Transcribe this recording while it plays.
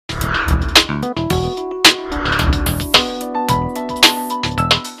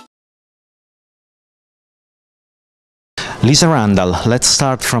Lisa Randall, let's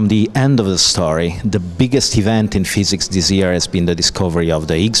start from the end of the story. The biggest event in physics this year has been the discovery of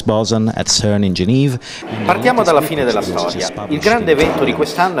the Higgs boson at CERN in Geneva. Partiamo dalla fine della storia. Il grande evento di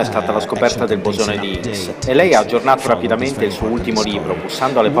quest'anno è stata la scoperta del bosone di Higgs e lei ha aggiornato rapidamente il suo ultimo libro,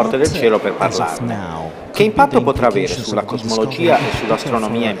 Bussando alle porte del cielo, per parlarne. Che impatto potrà avere sulla cosmologia e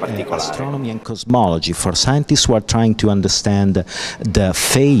sull'astronomia in particolare? Astronomy and cosmology for scientists who are trying to understand the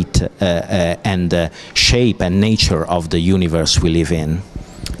fate and shape and nature of the universe we live in.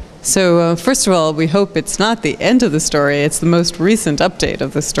 So first of all, we hope it's not the end of the story, it's the most recent update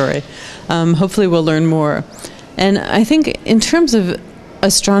of the story. Hopefully we'll learn more. And I think in terms of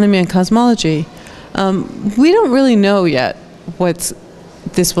astronomy and cosmology, we don't really know yet what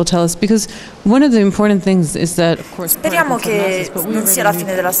this will tell us, because one of the important things is that, of course, speriamo che non sia la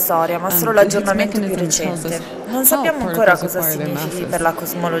fine della storia, ma solo l'aggiornamento più recente. Non sappiamo ancora cosa significhi per la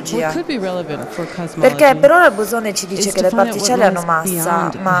cosmologia, perché per ora il bosone ci dice che le particelle hanno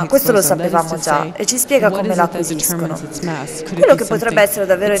massa, ma questo lo sapevamo già, e ci spiega come la acquisiscono. Quello che potrebbe essere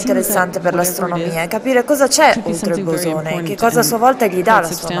davvero interessante per l'astronomia è capire cosa c'è oltre il bosone, che cosa a sua volta gli dà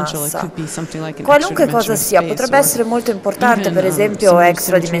la sua massa. Qualunque cosa sia, potrebbe essere molto importante, per esempio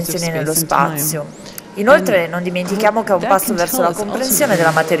extra dimensioni nello spazio. Inoltre non dimentichiamo che è un passo verso la comprensione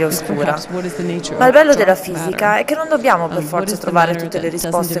della materia oscura. Ma il bello della fisica è che non dobbiamo per forza trovare tutte le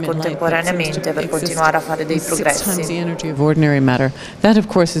risposte contemporaneamente per continuare a fare dei progressi. That of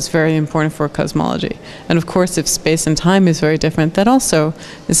course is very important for cosmology. And of course if space and time is very different, that also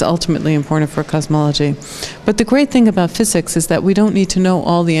is ultimately important for cosmology. But the great thing about physics is that we don't need to know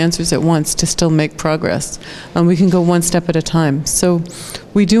all the answers at once to still make progress. We can go one step at a time. So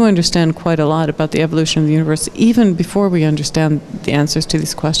we do understand quite a lot about the evolution of the universe, even before we understand the answers to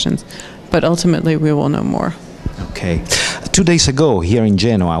these questions. But ultimately, we will know more. Okay. 2 days ago, here in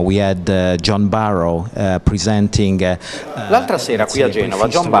Genova, we had John Barrow presenting. L'altra sera qui a Genova,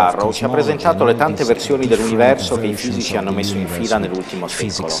 John Barrow ci ha presentato le tante versioni dell'universo che i fisici hanno messo in fila nell'ultimo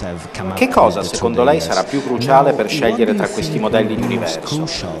secolo. Che cosa, secondo lei, sarà più cruciale per scegliere tra questi modelli di universo?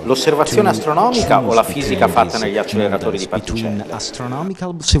 L'osservazione astronomica o la fisica fatta negli acceleratori di particelle? Astronomical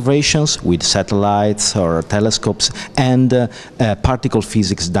observations with satellites or telescopes and particle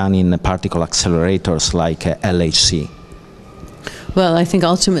physics done in particle accelerators like LHC. Well, I think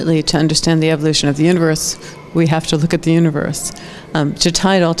ultimately to understand the evolution of the universe, we have to look at the universe. To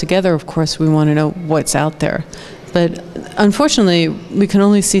tie it all together, of course, we want to know what's out there. But unfortunately, we can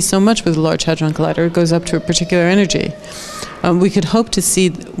only see so much with a Large Hadron Collider. It goes up to a particular energy. We could hope to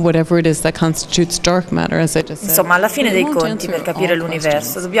see whatever it is that constitutes dark matter, as I just said. Insomma, alla fine dei conti, per capire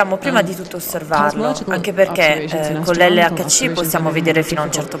l'universo, dobbiamo prima di tutto osservarlo, anche perché con l'LHC possiamo vedere fino a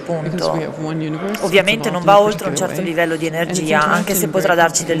un certo punto. Ovviamente non va oltre un certo livello di energia, anche se potrà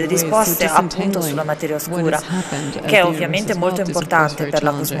darci delle risposte appunto sulla materia oscura, che è ovviamente molto importante per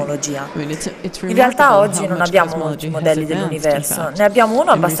la cosmologia. In realtà oggi non abbiamo molti modelli dell'universo, ne abbiamo uno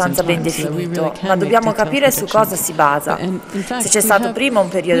abbastanza ben definito, ma dobbiamo capire su cosa si basa. Se c'è stato prima un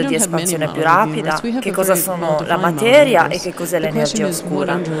periodo di espansione più rapida, che cosa sono la materia e che cos'è l'energia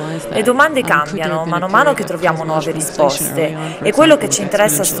oscura. Le domande cambiano man mano che troviamo nuove risposte e quello che ci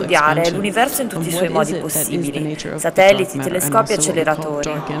interessa studiare è l'universo in tutti i suoi modi possibili: satelliti, telescopi, acceleratori.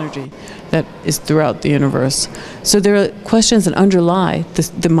 That is throughout the universe. So there are questions that underlie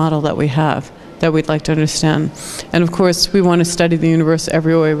the model that we have, that we'd like to understand. And of course, we want to study the universe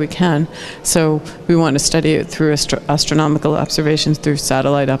every way we can. So we want to study it through astronomical observations, through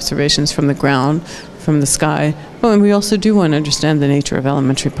satellite observations from the ground, from the sky. But we also do want to understand the nature of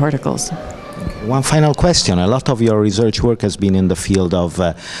elementary particles. One final question. A lot of your research work has been in the field of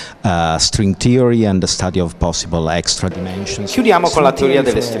string theory and the study of possible extra dimensions. Chiudiamo con la teoria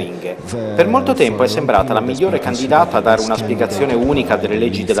delle stringhe. Per molto tempo è sembrata la migliore candidata a dare una spiegazione unica delle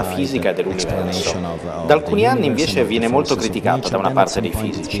leggi della fisica e dell'universo. Da alcuni anni invece viene molto criticata da una parte dei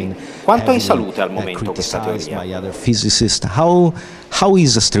fisici. Quanto è in salute al momento questa teoria? How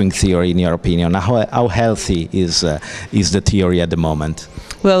is the string theory in your opinion? How healthy is the theory at the moment?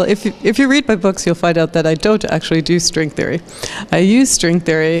 Well, if you read my books, you'll find out that I don't actually do string theory. I use string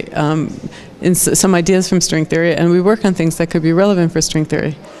theory in some ideas from string theory, and we work on things that could be relevant for string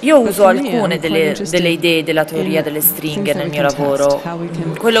theory. Io uso alcune delle idee della teoria delle stringhe nel mio lavoro.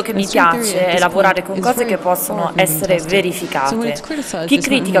 Quello che mi piace è lavorare con cose che possono essere verificate. Chi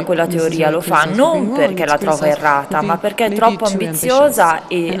critica quella teoria lo fa non perché la trova errata, ma perché è troppo ambiziosa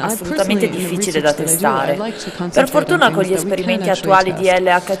e assolutamente difficile da testare. Per fortuna con gli esperimenti attuali di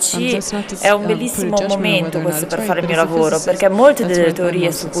LHC è un bellissimo momento questo per fare il mio lavoro, perché molte delle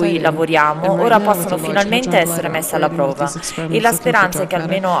teorie su cui lavoriamo ora possono finalmente essere messe alla prova e la speranza è che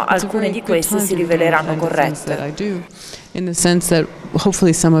almeno alcune di queste si riveleranno corrette. in the sense that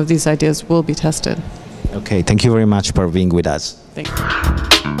hopefully some of these ideas will be tested. Okay, thank you very much for being with us. Thank you.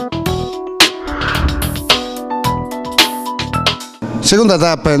 Seconda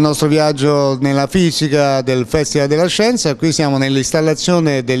tappa del nostro viaggio nella fisica del Festival della Scienza. Qui siamo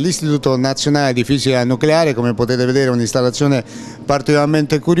nell'installazione dell'Istituto Nazionale di Fisica Nucleare. Come potete vedere, un'installazione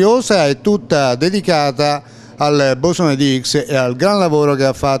particolarmente curiosa, è tutta dedicata al bosone di Higgs e al gran lavoro che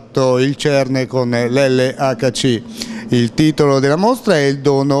ha fatto il CERN con l'LHC. Il titolo della mostra è Il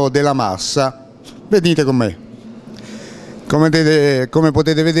dono della massa. Venite con me. Come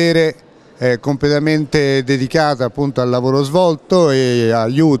potete vedere, è completamente dedicata appunto al lavoro svolto e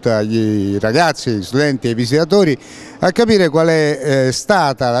aiuta gli ragazzi, gli studenti e i visitatori a capire qual è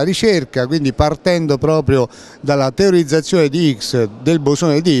stata la ricerca, quindi partendo proprio dalla teorizzazione di Higgs, del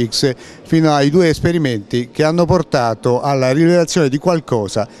bosone di Higgs, fino ai due esperimenti che hanno portato alla rivelazione di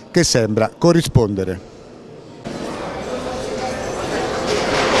qualcosa che sembra corrispondere.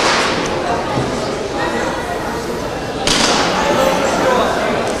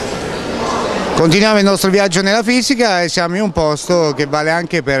 Continuiamo il nostro viaggio nella fisica e siamo in un posto che vale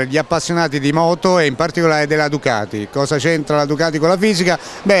anche per gli appassionati di moto e in particolare della Ducati. Cosa c'entra la Ducati con la fisica?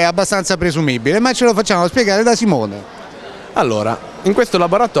 Beh, è abbastanza presumibile, ma ce lo facciamo spiegare da Simone. Allora, in questo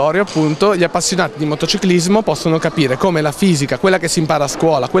laboratorio appunto gli appassionati di motociclismo possono capire come la fisica, quella che si impara a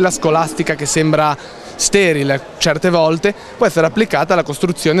scuola, quella scolastica che sembra sterile certe volte, può essere applicata alla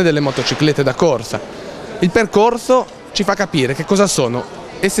costruzione delle motociclette da corsa. Il percorso ci fa capire che cosa sono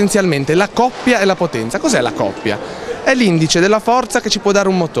essenzialmente la coppia e la potenza. Cos'è la coppia? È l'indice della forza che ci può dare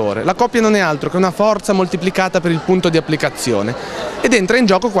un motore. La coppia non è altro che una forza moltiplicata per il punto di applicazione ed entra in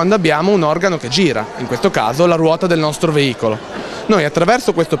gioco quando abbiamo un organo che gira, in questo caso la ruota del nostro veicolo. Noi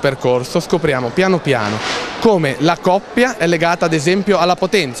attraverso questo percorso scopriamo piano piano come la coppia è legata ad esempio alla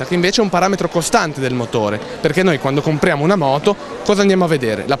potenza, che invece è un parametro costante del motore, perché noi quando compriamo una moto cosa andiamo a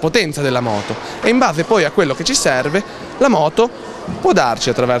vedere? La potenza della moto, e in base poi a quello che ci serve la moto può darci,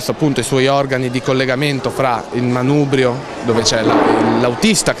 attraverso appunto i suoi organi di collegamento fra il manubrio, dove c'è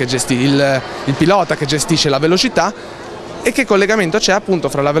l'autista che gestisce, il pilota che gestisce la velocità, e che collegamento c'è appunto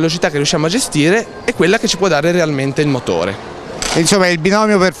fra la velocità che riusciamo a gestire e quella che ci può dare realmente il motore. Insomma, è il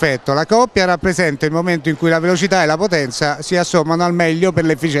binomio perfetto. La coppia rappresenta il momento in cui la velocità e la potenza si assommano al meglio per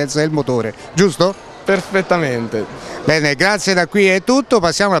l'efficienza del motore, giusto? Perfettamente. Bene, grazie, da qui è tutto,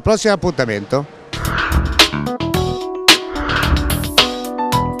 passiamo al prossimo appuntamento.